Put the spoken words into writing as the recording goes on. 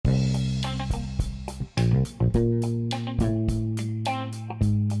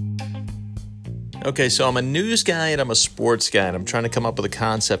Okay, so I'm a news guy and I'm a sports guy, and I'm trying to come up with a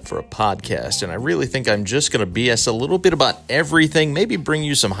concept for a podcast, and I really think I'm just going to BS a little bit about everything, maybe bring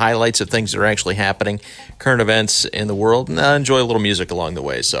you some highlights of things that are actually happening, current events in the world, and enjoy a little music along the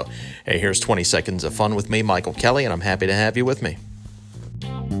way. So, hey, here's 20 seconds of fun with me, Michael Kelly, and I'm happy to have you with me.